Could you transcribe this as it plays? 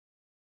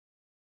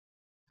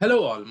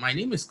Hello all, my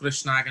name is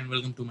Krishna and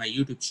welcome to my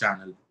YouTube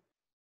channel.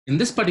 In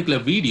this particular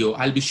video,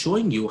 I'll be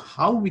showing you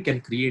how we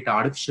can create an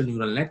artificial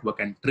neural network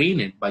and train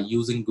it by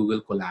using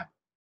Google Colab.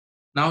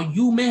 Now,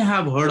 you may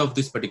have heard of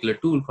this particular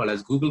tool called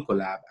as Google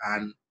Colab,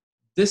 and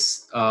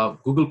this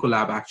Google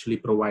Colab actually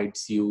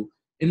provides you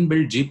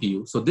inbuilt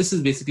GPU. So this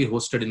is basically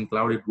hosted in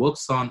cloud. It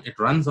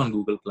runs on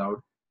Google Cloud,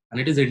 and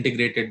it is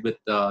integrated with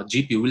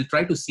GPU. We'll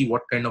try to see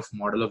what kind of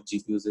model of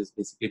GPUs is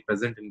basically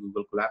present in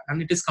Google Colab,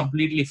 and it is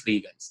completely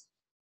free, guys.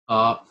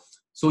 Uh,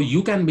 so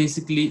you can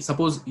basically,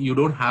 suppose you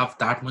don't have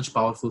that much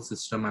powerful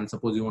system and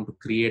suppose you want to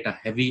create a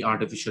heavy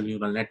artificial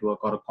neural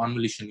network or a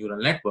convolution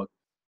neural network,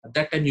 at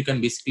that time you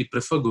can basically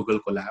prefer Google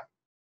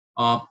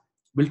Colab.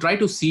 We'll try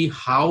to see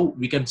how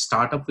we can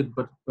start up with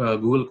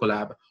Google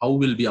Colab, how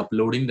we'll be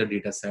uploading the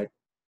data set,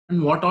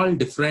 and what all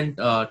different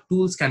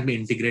tools can be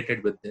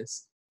integrated with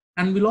this.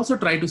 And we'll also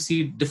try to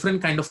see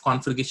different kind of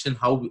configuration,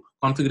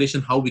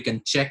 how we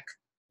can check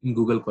in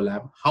Google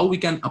Colab, how we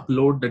can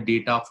upload the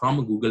data from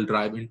a Google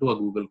Drive into a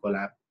Google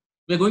Colab.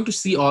 We're going to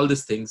see all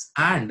these things.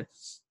 And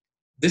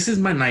this is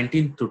my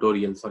 19th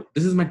tutorial. Sorry,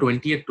 this is my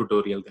 20th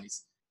tutorial,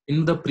 guys.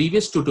 In the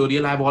previous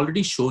tutorial, I've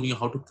already shown you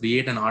how to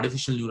create an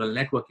artificial neural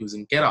network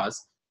using Keras.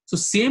 So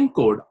same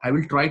code, I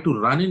will try to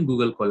run in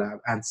Google Colab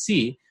and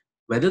see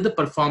whether the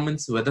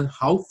performance,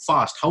 how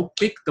fast, how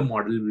quick the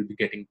model will be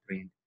getting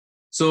trained.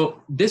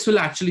 So this will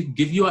actually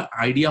give you an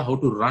idea how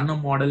to run a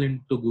model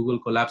into Google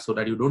Colab so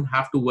that you don't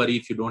have to worry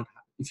if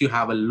you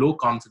have a low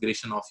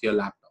configuration of your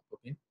laptop.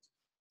 Okay.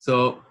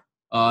 So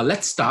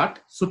let's start.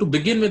 So to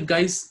begin with,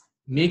 guys,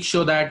 make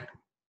sure that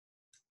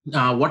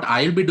what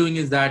I'll be doing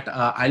is that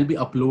I'll be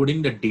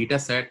uploading the data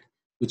set,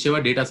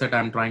 whichever data set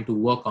I'm trying to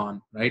work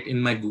on, right,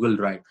 in my Google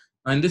Drive.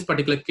 Now, in this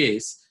particular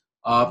case,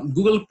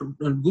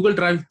 Google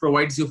Drive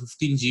provides you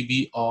 15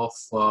 GB of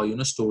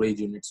storage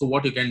unit. So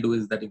what you can do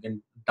is that you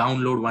can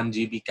download 1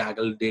 GB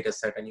Kaggle data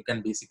set and you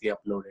can basically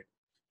upload it.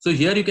 So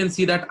here you can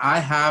see that I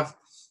have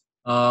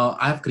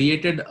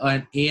created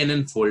an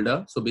ANN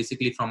folder. So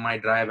basically from my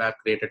drive, I've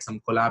created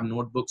some Colab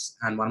notebooks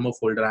and one more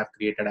folder I've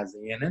created as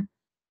ANN.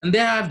 And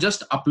there I've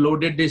just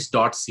uploaded this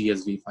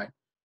 .csv file.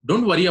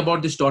 Don't worry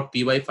about this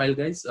 .py file,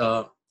 guys.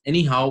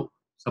 Anyhow,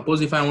 suppose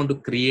if I want to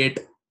create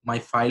my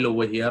file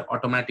over here,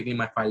 automatically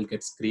my file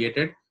gets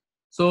created.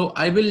 So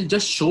I will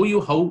just show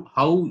you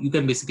how you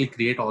can basically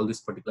create all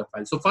this particular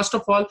file. So first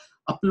of all,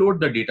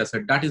 upload the data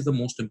set. That is the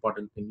most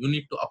important thing. You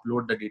need to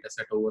upload the data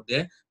set over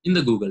there in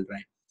the Google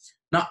Drive.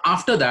 Now,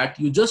 after that,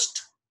 you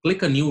just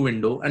click a new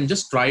window and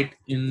just write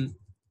in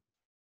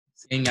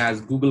saying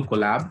as Google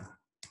Colab.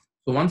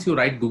 So once you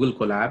write Google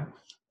Colab,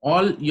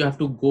 all you have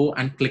to go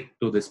and click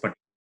to this button.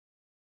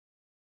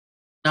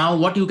 Now,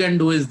 what you can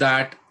do is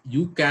that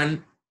you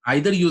can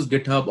either use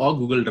GitHub or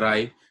Google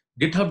Drive.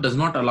 GitHub does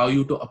not allow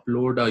you to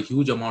upload a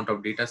huge amount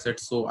of data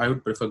sets, so I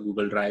would prefer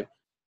Google Drive.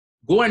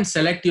 Go and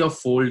select your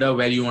folder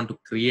where you want to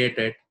create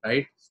it,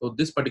 right? So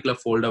this particular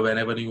folder,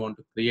 whenever you want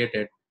to create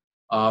it,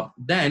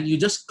 then you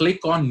just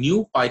click on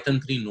New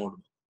Python 3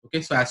 Notebook.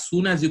 Okay, so as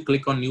soon as you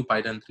click on New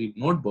Python 3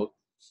 Notebook,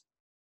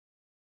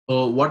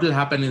 so what will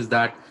happen is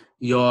that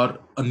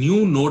a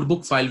new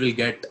notebook file will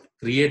get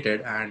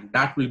created, and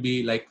that will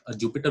be like a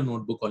Jupyter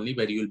notebook only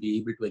where you will be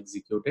able to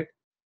execute it.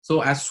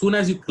 So as soon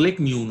as you click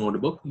new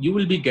notebook, you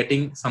will be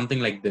getting something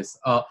like this,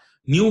 a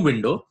new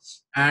window.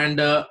 And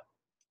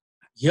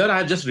here I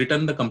have just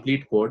written the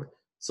complete code.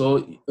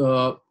 So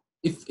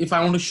if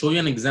I want to show you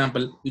an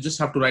example, you just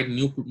have to write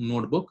new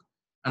notebook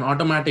and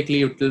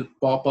automatically it will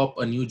pop up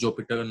a new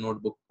Jupyter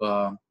notebook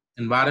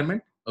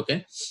environment.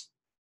 Okay.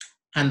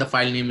 And the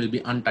file name will be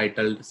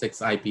untitled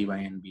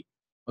 6ipynb.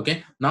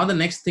 Okay. Now the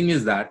next thing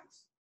is that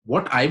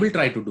what I will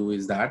try to do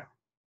is that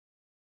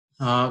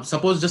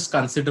suppose just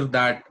consider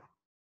that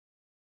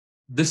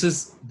this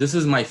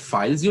is my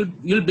files.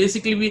 You'll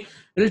basically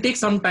it'll take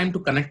some time to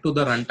connect to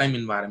the runtime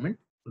environment.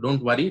 So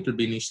don't worry, it will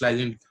be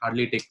initializing. It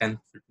hardly take 10-15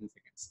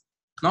 seconds.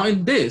 Now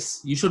in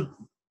this, you should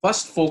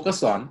first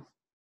focus on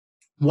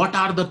what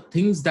are the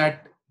things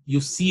that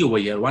you see over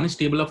here. One is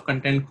table of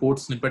content, code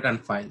snippet, and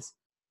files.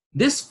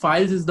 This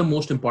files is the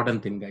most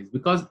important thing, guys,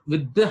 because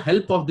with the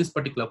help of this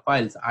particular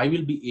files, I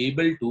will be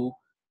able to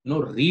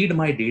read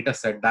my data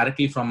set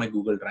directly from my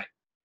Google Drive.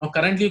 Now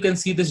currently you can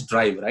see this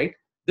drive, right?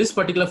 This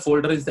particular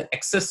folder is the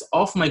access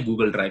of my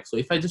Google Drive. So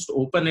if I just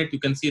open it, you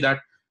can see that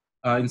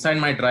inside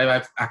my drive,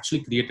 I've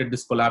actually created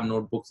this Colab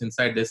notebooks.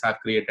 Inside this, I've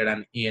created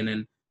an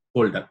ANN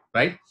folder,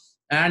 right?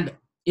 And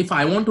if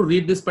I want to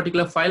read this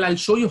particular file, I'll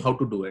show you how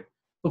to do it.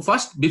 So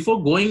first,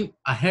 before going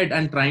ahead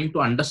and trying to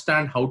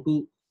understand how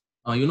to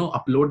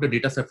upload the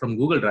data set from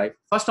Google Drive,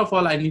 first of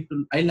all, I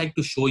like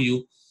to show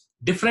you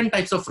different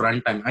types of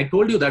runtime. I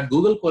told you that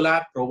Google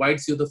Colab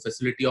provides you the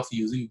facility of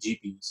using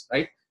GPUs,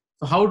 right?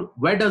 So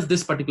where does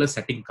this particular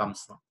setting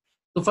comes from?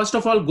 So first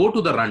of all, go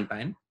to the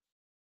runtime.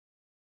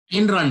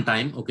 In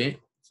runtime, okay,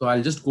 so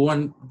I'll just go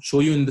and show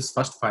you in this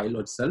first file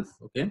itself.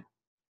 Okay,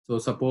 so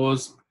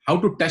suppose how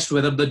to test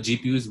whether the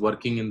GPU is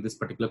working in this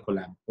particular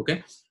Colab.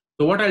 Okay,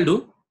 so what I'll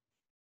do,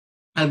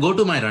 I'll go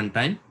to my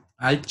runtime.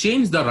 I'll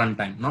change the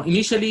runtime. Now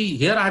initially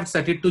here I've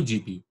set it to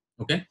GPU.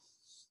 Okay,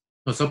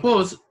 So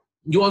suppose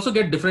you also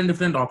get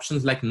different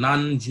options like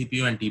none,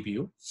 GPU, and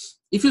TPU.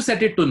 If you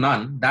set it to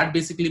none, that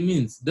basically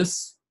means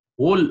this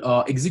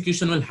whole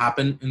execution will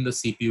happen in the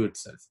CPU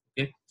itself.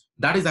 Okay,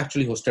 that is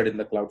actually hosted in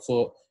the cloud.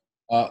 So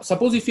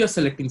suppose if you are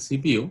selecting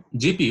CPU,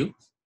 GPU,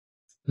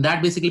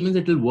 that basically means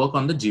it will work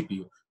on the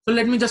GPU. So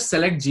let me just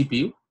select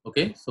GPU.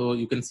 Okay, so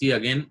you can see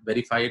again,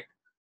 verify it.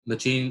 The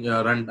change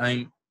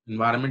runtime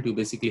environment, you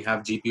basically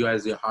have GPU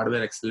as your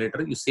hardware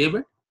accelerator. You save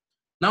it.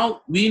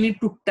 Now we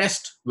need to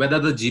test whether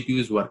the GPU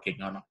is working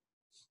or not.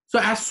 So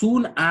as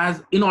soon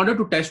as, in order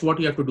to test, what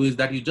you have to do is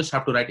that you just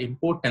have to write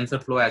import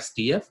TensorFlow as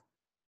TF,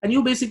 and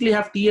you basically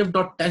have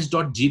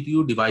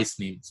tf.test.gpu device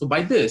name. So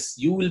by this,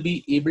 you will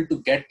be able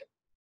to get,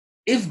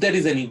 if there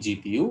is any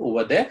GPU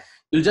over there,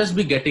 you'll just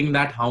be getting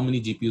that how many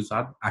GPUs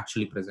are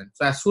actually present.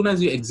 So as soon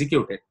as you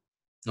execute it,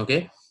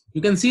 okay,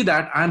 you can see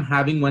that I'm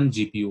having one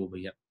GPU over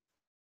here.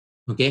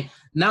 Okay,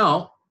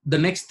 now the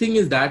next thing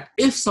is that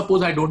if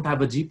suppose I don't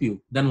have a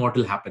GPU, then what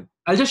will happen?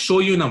 I'll just show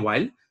you in a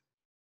while.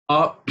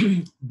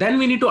 Then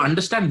we need to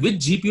understand which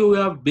GPU we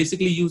are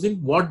basically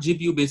using, what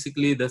GPU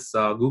basically this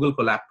Google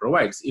Colab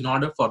provides. In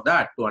order for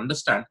that to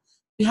understand,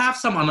 we have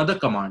some another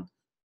command,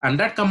 and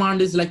that command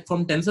is like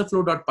from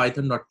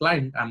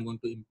tensorflow.python.client, I'm going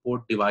to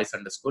import device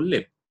underscore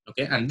lib.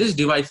 Okay, and this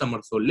device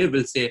underscore lib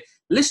will say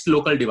list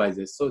local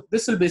devices. So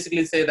this will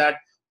basically say that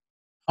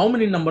how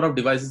many number of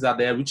devices are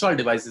there, which all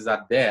devices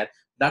are there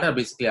that are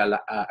basically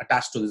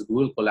attached to this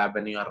Google Colab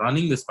when you are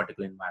running this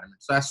particular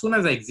environment. So as soon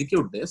as I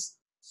execute this,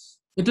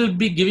 it will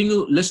be giving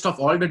you a list of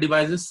all the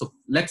devices. So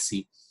let's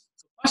see.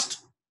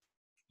 First,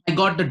 I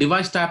got the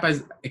device type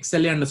as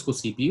XLA underscore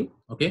CPU,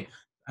 okay,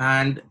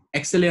 and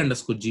XLA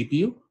underscore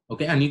GPU,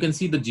 okay, and you can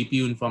see the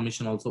GPU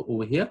information also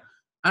over here.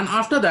 And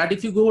after that,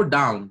 if you go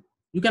down,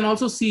 you can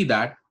also see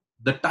that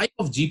the type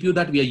of GPU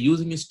that we are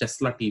using is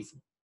Tesla T4.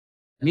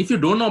 And if you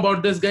don't know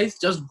about this, guys,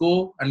 just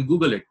go and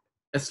Google it,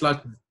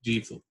 Tesla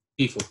G4,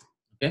 T4,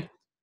 okay.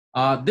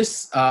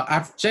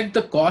 I've checked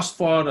the cost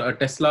for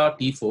Tesla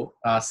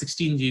T4,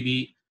 16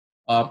 GB.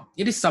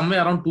 It is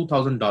somewhere around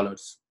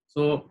 $2,000.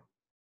 So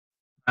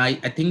I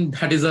think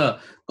that is a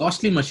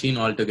costly machine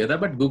altogether,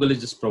 but Google is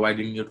just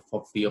providing it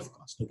for free of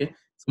cost. Okay,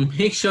 so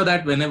make sure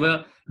that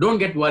whenever, don't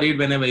get worried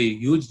whenever a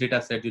huge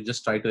data set, you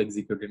just try to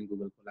execute in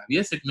Google Colab.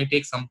 Yes, it may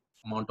take some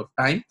amount of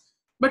time,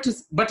 but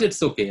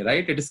it's okay,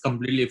 right? It is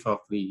completely for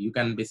free. You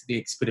can basically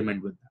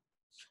experiment with that.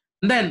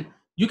 And then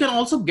you can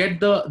also get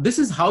this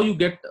is how you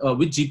get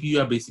which GPU you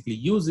are basically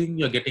using.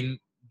 You're getting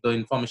the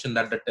information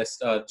that the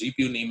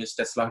GPU name is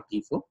Tesla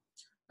T4.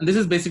 And this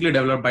is basically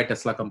developed by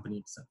Tesla company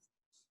itself.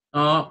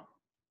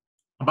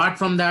 Apart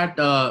from that,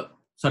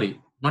 sorry,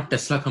 not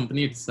Tesla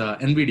company, it's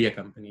NVIDIA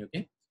company,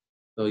 okay?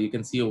 So you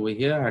can see over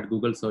here at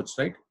Google search,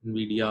 right?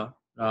 NVIDIA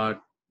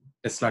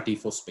Tesla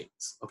T4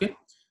 specs, okay?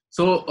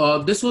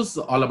 So this was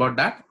all about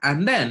that.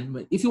 And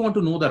then if you want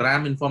to know the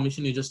RAM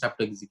information, you just have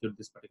to execute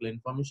this particular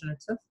information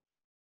itself.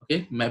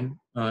 Okay,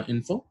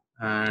 info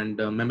and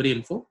memory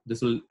info.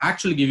 This will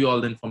actually give you all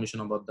the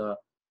information about the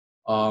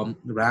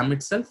RAM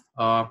itself,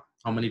 how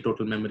many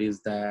total memory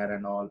is there,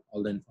 and all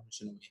the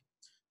information over here.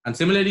 And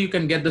similarly, you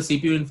can get the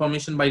CPU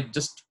information by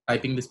just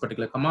typing this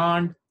particular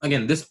command.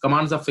 Again, these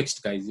commands are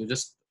fixed, guys. You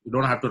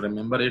don't have to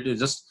remember it. You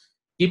just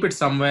keep it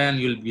somewhere and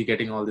you'll be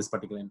getting all this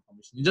particular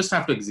information. You just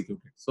have to execute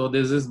it. So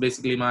this is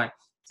basically my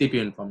CPU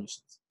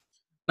information.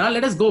 Now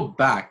let us go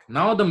back.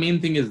 Now the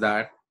main thing is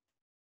that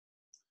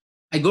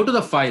I go to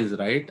the files,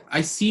 right?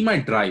 I see my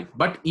drive,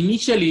 but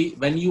initially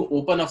when you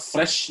open a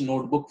fresh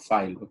notebook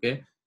file,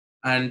 okay,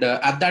 and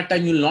at that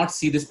time you'll not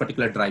see this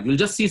particular drive. You'll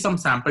just see some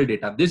sample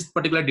data. This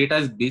particular data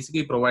is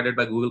basically provided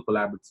by Google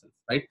Colab itself,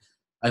 right?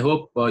 I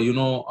hope you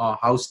know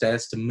house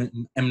test,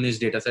 MNIST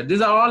data set. These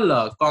are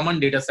all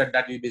common data set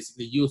that we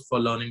basically use for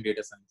learning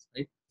data science,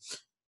 right?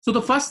 So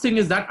the first thing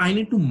is that I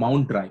need to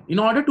mount drive. In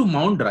order to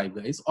mount drive,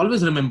 guys,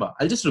 always remember,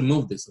 I'll just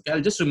remove this, okay?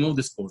 I'll just remove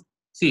this code.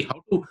 See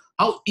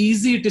how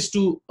easy it is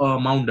to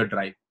mount a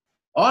drive.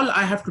 All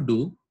I have to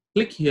do,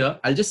 click here,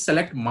 I'll just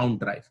select mount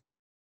drive.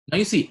 Now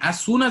you see,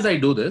 as soon as I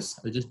do this,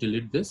 I'll just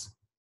delete this. As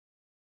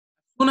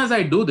soon as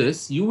I do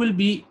this, you will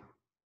be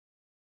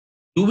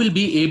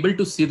able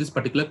to see this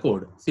particular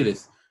code. See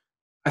this.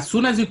 As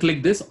soon as you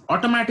click this,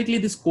 automatically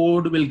this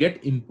code will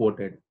get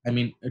imported. I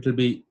mean, it will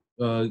be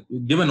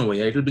given away.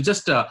 It will be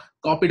just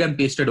copied and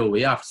pasted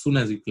away as soon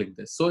as you click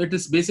this. So it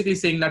is basically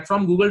saying that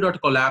from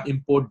google.colab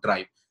import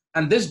drive.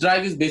 And this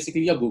drive is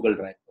basically a Google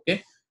Drive,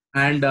 okay?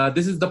 And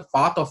this is the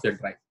path of your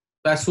drive.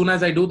 So as soon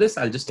as I do this,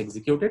 I'll just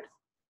execute it.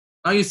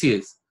 Now you see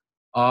this.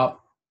 Let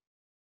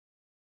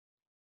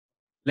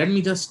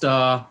me just,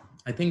 I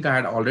think I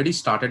had already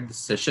started this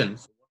session.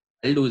 So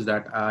what I'll do is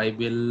that I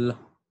will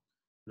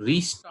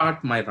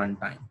restart my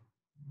runtime.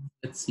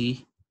 Let's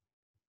see.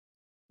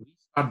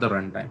 Restart the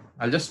runtime.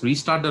 I'll just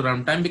restart the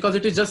runtime because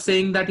it is just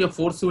saying that you're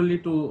forcibly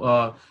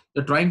to,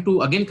 you're trying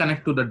to again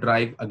connect to the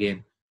drive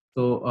again.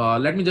 So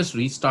let me just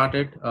restart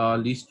it,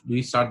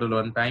 restart the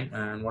runtime.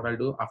 And what I'll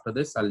do after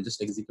this, I'll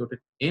just execute it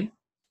again.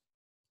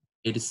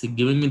 It is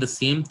giving me the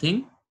same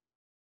thing,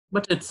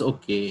 but it's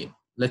okay.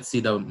 Let's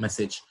see the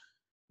message.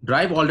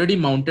 Drive already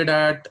mounted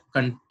at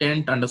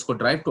content underscore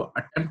drive to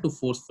attempt to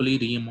forcefully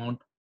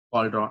remount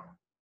all draw.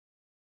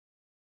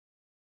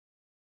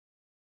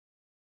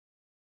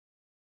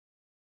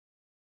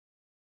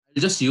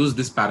 I'll just use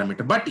this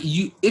parameter. But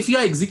if you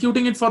are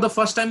executing it for the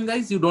first time,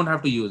 guys, you don't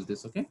have to use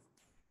this. Okay.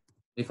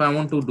 If I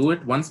want to do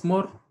it once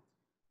more,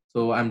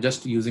 so I'm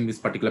just using this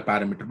particular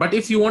parameter. But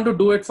if you want to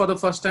do it for the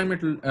first time,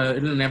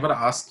 it'll never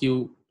ask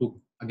you to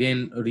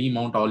again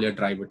remount all your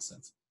drive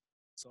itself.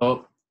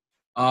 So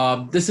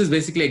this is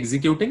basically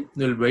executing.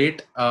 We'll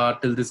wait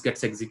till this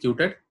gets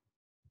executed.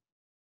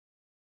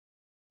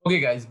 Okay,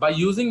 guys. By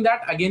using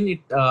that again,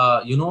 it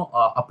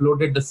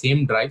uploaded the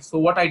same drive. So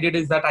what I did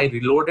is that I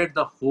reloaded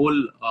the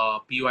whole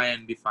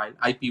PYNB file,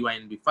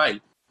 IPYNB file,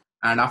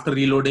 and after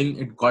reloading,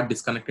 it got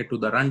disconnected to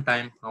the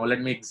runtime. Now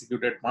let me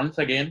execute it once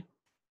again.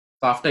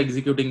 So after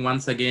executing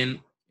once again,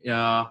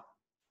 shows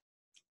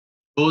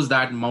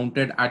that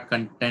mounted at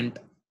content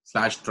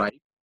slash drive.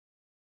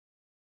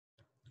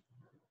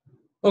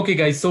 Okay,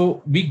 guys.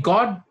 So we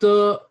got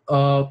the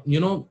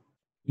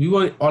we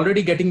were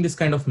already getting this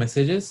kind of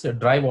messages.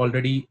 Drive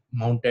already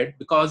mounted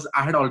because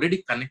I had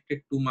already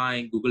connected to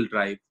my Google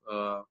Drive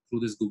through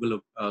this Google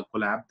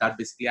Colab that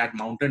basically I had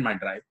mounted my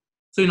drive.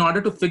 So in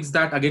order to fix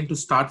that again to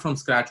start from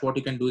scratch, what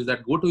you can do is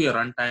that go to your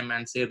runtime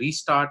and say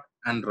restart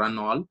and run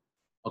all,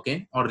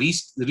 okay, or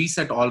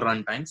reset all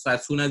runtime. So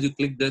as soon as you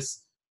click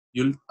this,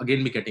 you'll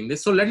again be getting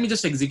this. So let me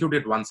just execute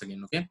it once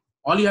again, okay.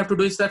 All you have to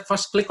do is that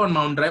first click on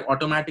mount drive,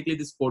 automatically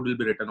this code will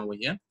be written over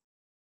here,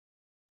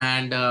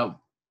 and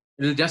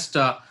it'll just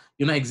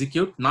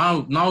execute.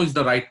 Now is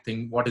the right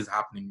thing what is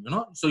happening,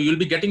 so you'll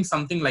be getting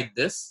something like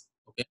this,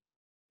 okay.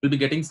 You'll be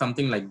getting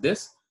something like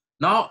this.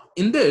 Now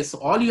in this,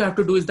 all you have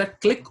to do is that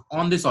click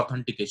on this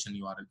authentication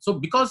URL. So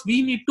because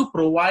we need to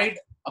provide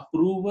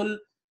approval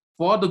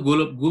for the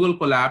Google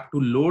Colab to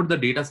load the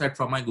data set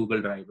from my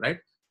Google Drive, right?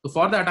 So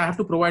for that I have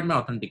to provide my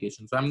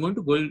authentication. So I'm going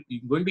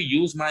to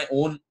use my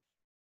own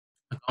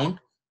account,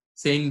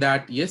 saying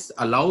that yes,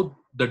 allow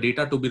the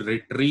data to be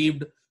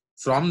retrieved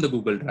from the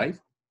Google Drive.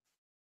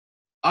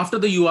 After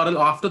the URL,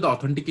 after the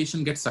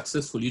authentication gets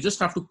successful, you just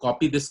have to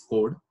copy this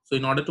code. So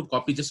in order to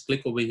copy, just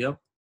click over here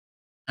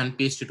and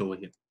paste it over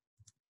here.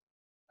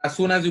 As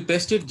soon as you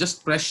paste it,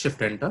 just press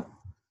shift enter.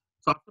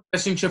 So after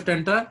pressing shift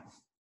enter,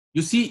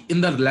 you see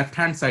in the left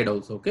hand side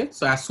also, okay.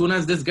 So as soon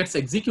as this gets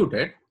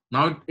executed,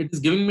 now it is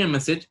giving me a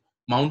message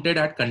mounted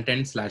at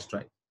content slash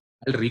drive.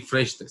 I'll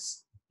refresh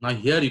this. Now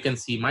here you can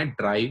see my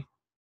drive.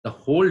 The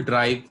whole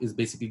drive is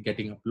basically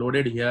getting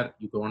uploaded here.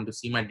 You want to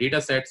see my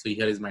data set. So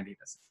here is my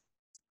data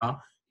set.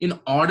 In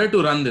order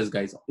to run this,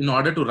 guys, in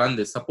order to run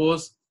this,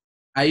 suppose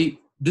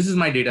this is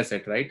my data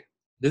set, right?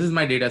 This is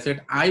my data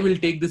set. I will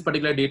take this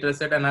particular data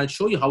set and I'll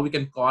show you how we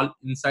can call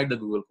inside the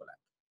Google Colab.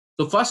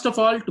 So first of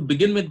all, to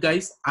begin with,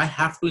 guys, I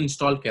have to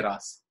install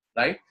Keras,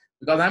 right?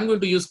 Because I'm going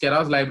to use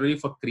Keras library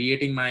for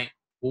creating my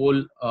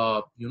whole,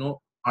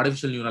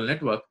 artificial neural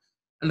network.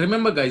 And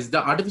remember, guys,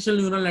 the artificial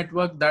neural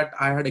network that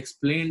I had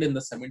explained in the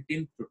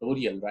 17th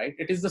tutorial, right?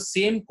 It is the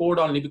same code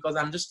only because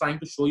I'm just trying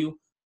to show you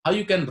how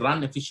you can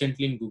run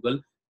efficiently in Google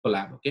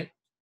Colab, okay?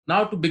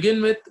 Now, to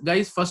begin with,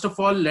 guys, first of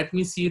all, let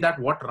me see that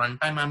what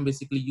runtime I'm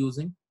basically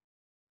using,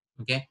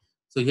 okay?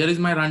 So here is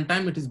my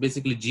runtime. It is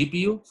basically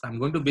GPU. So I'm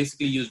going to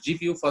basically use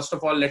GPU. First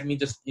of all, let me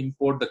just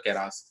import the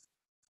Keras.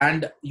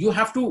 And you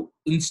have to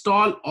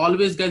install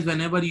always, guys,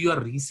 whenever you are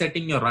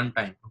resetting your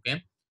runtime,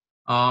 okay?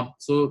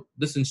 So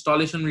this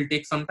installation will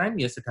take some time.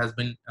 Yes, it has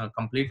been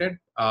completed.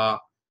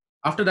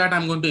 After that,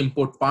 I'm going to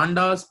import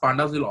pandas.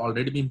 Pandas will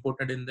already be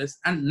imported in this.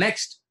 And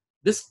next,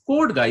 this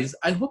code, guys,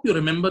 I hope you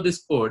remember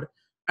this code.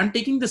 I'm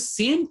taking the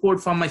same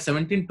code from my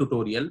 17th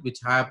tutorial, which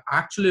I have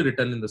actually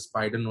written in the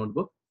Spider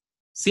notebook.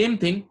 Same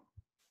thing,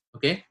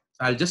 okay?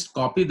 So I'll just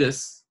copy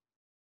this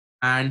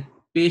and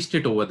paste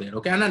it over there,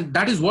 okay? And then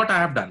that is what I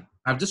have done.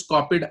 I've just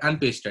copied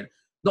and pasted.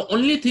 The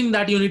only thing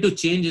that you need to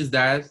change is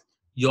that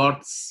your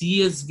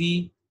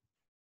CSV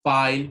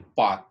file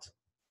path.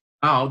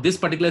 Now, this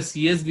particular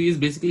CSV is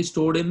basically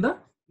stored in the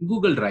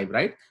Google Drive,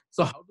 right?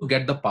 So how to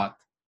get the path?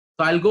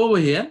 So I'll go over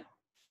here.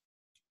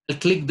 I'll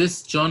click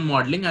this churn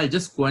modeling. I'll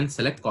just go and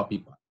select copy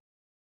path.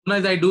 As soon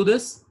as I do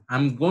this,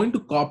 I'm going to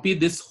copy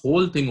this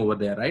whole thing over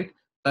there, right?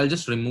 So I'll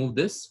just remove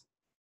this.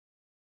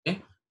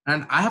 Okay.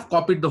 And I have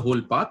copied the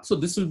whole path. So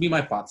this will be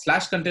my path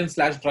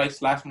 /content/drive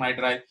 /my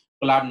drive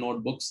collab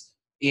notebooks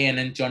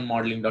ann churn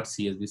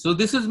modeling.csv. So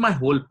this is my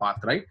whole path,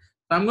 right?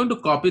 So I'm going to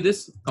copy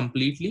this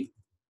completely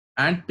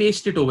and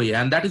paste it over here.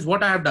 And that is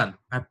what I have done.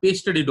 I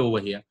pasted it over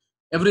here.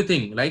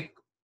 Everything like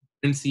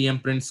print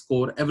CM, print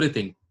score,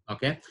 everything.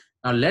 Okay.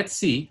 Now let's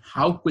see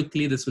how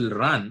quickly this will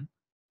run,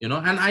 and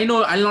I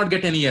know I'll not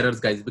get any errors,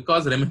 guys,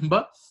 because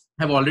remember,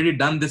 I've already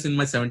done this in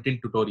my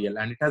 17th tutorial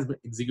and it has been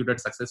executed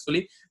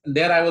successfully. And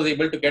there I was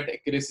able to get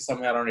accuracy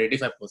somewhere around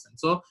 85%.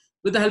 So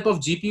with the help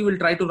of GPU, we'll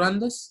try to run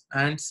this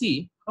and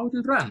see how it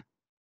will run.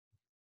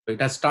 So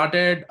it has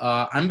started.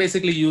 I'm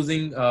basically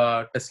using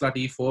Tesla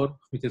T4,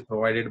 which is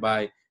provided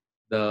by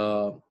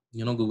the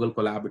Google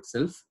Colab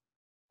itself.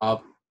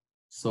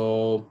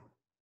 So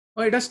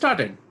it has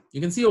started.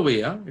 you can see over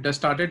here, it has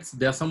started.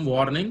 There are some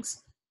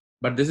warnings,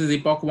 but this is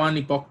epoch 1,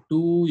 epoch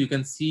 2. You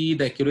can see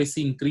the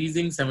accuracy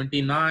increasing,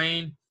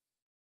 79.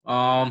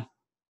 And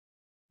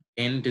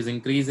it is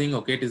increasing.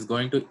 Okay, it is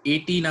going to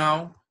 80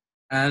 now.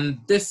 And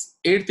this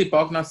 8th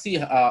epoch, now see,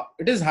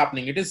 it is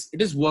happening. It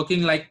is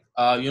working like,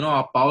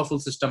 a powerful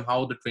system,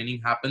 how the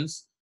training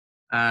happens.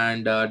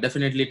 And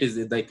definitely it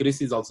is, the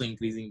accuracy is also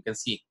increasing, you can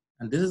see.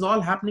 And this is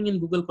all happening in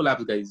Google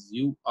Colab, guys.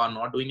 You are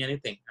not doing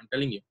anything, I'm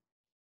telling you.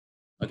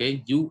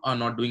 Okay, you are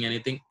not doing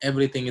anything.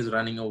 Everything is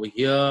running over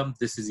here.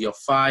 This is your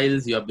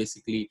files. You have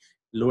basically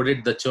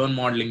loaded the churn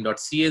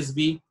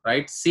modeling.csv,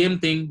 right? Same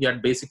thing. You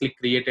had basically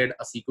created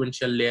a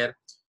sequential layer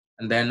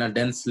and then a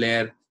dense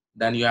layer.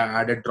 Then you have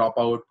added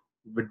dropout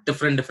with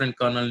different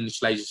kernel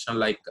initialization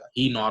like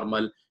he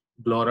normal,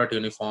 glorot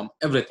uniform,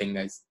 everything,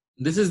 guys.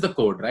 This is the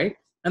code, right?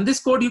 And this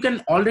code, you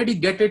can already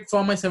get it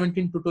from my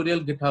 17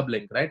 tutorial GitHub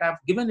link, right?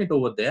 I've given it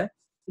over there.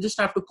 You just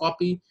have to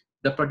copy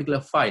the particular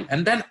file,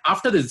 and then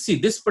after this, see,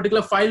 this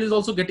particular file is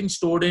also getting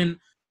stored in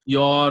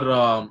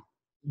your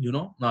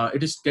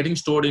it is getting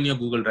stored in your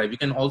Google Drive. You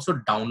can also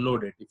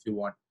download it if you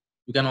want.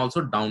 You can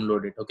also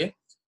download it. Okay,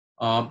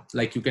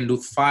 like you can do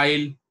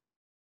file,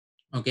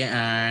 okay,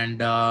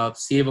 and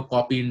save a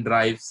copy in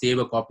Drive, save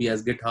a copy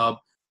as GitHub,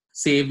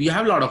 save. You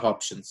have a lot of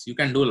options. You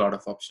can do a lot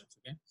of options.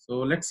 Okay, so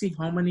let's see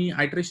how many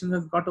iterations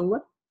has got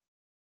over.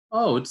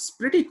 Oh, it's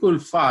pretty cool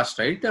fast,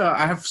 right?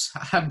 I have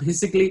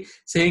basically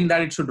saying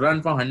that it should run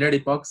for 100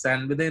 epochs,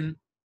 and within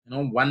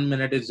 1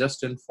 minute is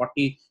just in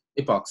 40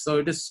 epochs. So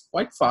it is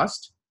quite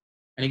fast,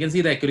 and you can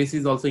see the accuracy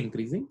is also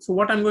increasing. So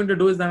what I'm going to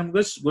do is that I'm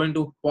just going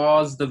to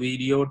pause the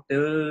video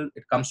till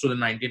it comes to the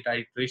 90th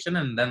iteration,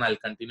 and then I'll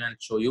continue and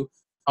show you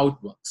how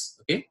it works.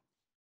 Okay.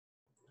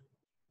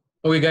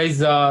 Okay,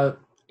 guys.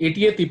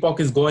 80th epoch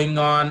is going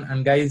on,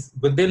 and guys,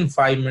 within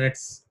 5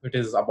 minutes it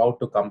is about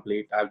to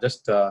complete. I've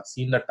just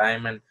seen the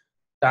time, and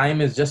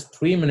time is just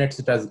 3 minutes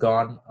it has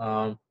gone,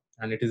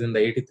 and it is in the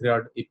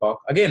 83rd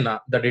epoch. Again,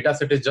 the data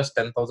set is just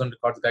 10,000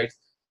 records, guys.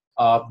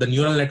 The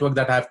neural network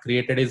that I have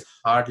created is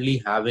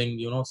hardly having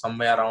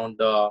somewhere around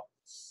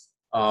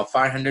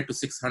 500 to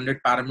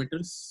 600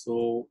 parameters,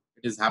 so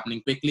it is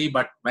happening quickly.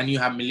 But when you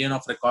have million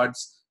of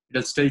records, it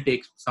will still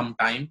take some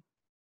time.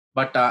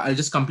 But I'll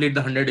just complete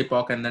the 100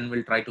 epoch, and then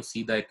we'll try to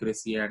see the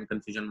accuracy and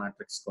confusion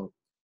matrix code.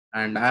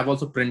 And I have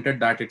also printed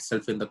that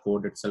itself in the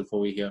code itself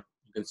over here.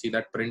 You can see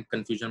that print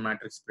confusion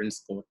matrix print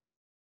score.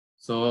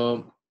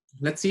 So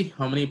let's see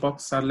how many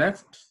epochs are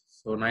left.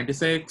 So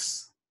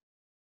 96,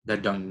 they're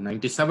done.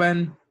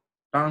 97,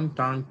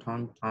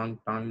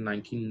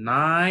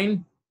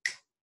 99,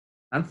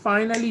 and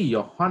finally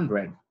your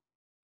 100.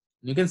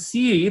 You can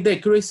see the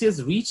accuracy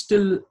has reached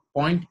till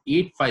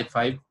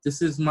 0.855.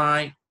 This is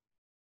my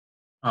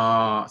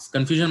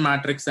confusion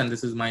matrix, and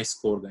this is my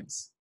score,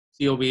 guys.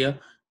 See over here,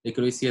 the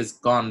accuracy has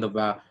gone.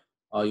 The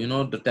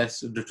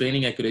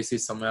training accuracy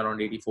is somewhere around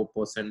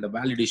 84%. The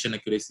validation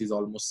accuracy is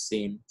almost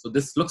same. So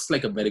this looks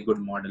like a very good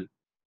model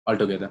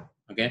altogether.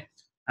 Okay,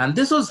 and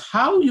this was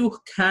how you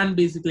can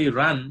basically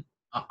run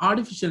an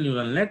artificial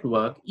neural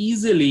network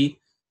easily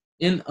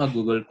in a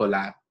Google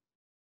Colab.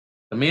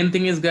 The main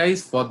thing is,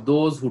 guys, for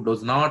those who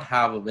does not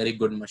have a very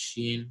good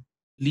machine,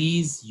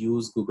 please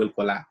use Google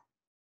Colab.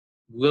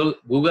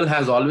 Google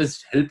has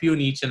always helped you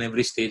in each and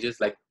every stages,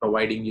 like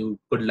providing you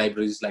good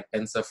libraries like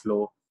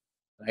TensorFlow,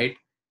 right?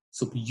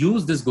 So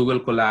use this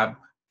Google Colab.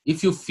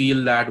 If you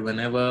feel that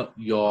whenever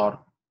your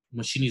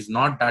machine is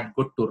not that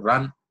good to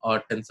run a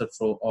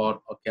TensorFlow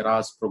or a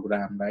Keras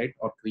program, right,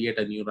 or create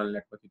a neural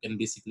network, you can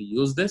basically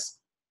use this.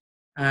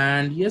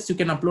 And yes, you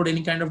can upload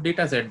any kind of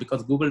data set,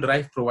 because Google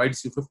Drive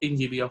provides you 15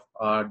 GB of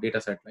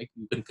data set. Like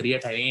you can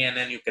create an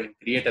ANN, you can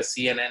create a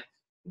CNN,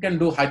 you can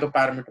do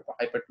hyperparameter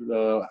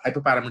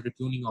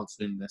tuning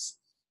also in this,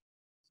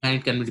 and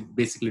it can be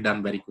basically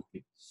done very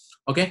quickly.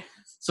 Okay,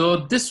 so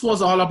this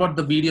was all about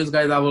the videos,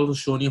 guys. I've also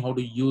shown you how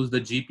to use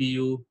the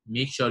GPU.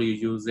 Make sure you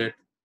use it.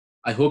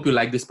 I hope you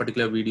like this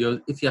particular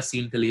video. If you have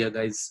seen till here,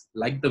 guys,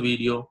 like the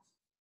video.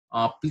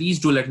 Please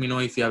do let me know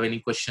if you have any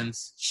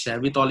questions. Share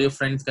with all your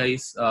friends,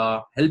 guys.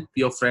 Help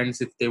your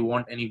friends if they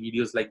want any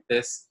videos like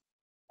this.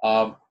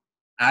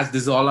 As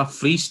this is all a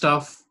free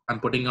stuff, I'm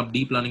putting up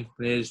deep learning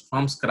page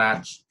from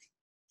scratch.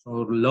 So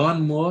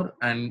learn more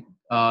and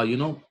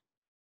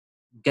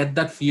get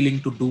that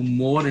feeling to do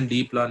more in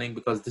deep learning,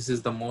 because this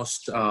is the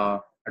most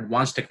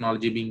advanced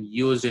technology being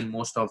used in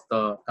most of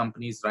the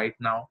companies right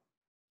now.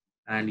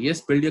 And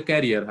yes, build your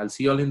career. I'll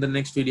see you all in the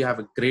next video. Have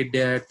a great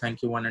day.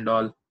 Thank you one and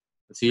all.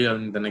 See you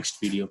in the next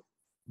video.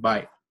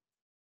 Bye.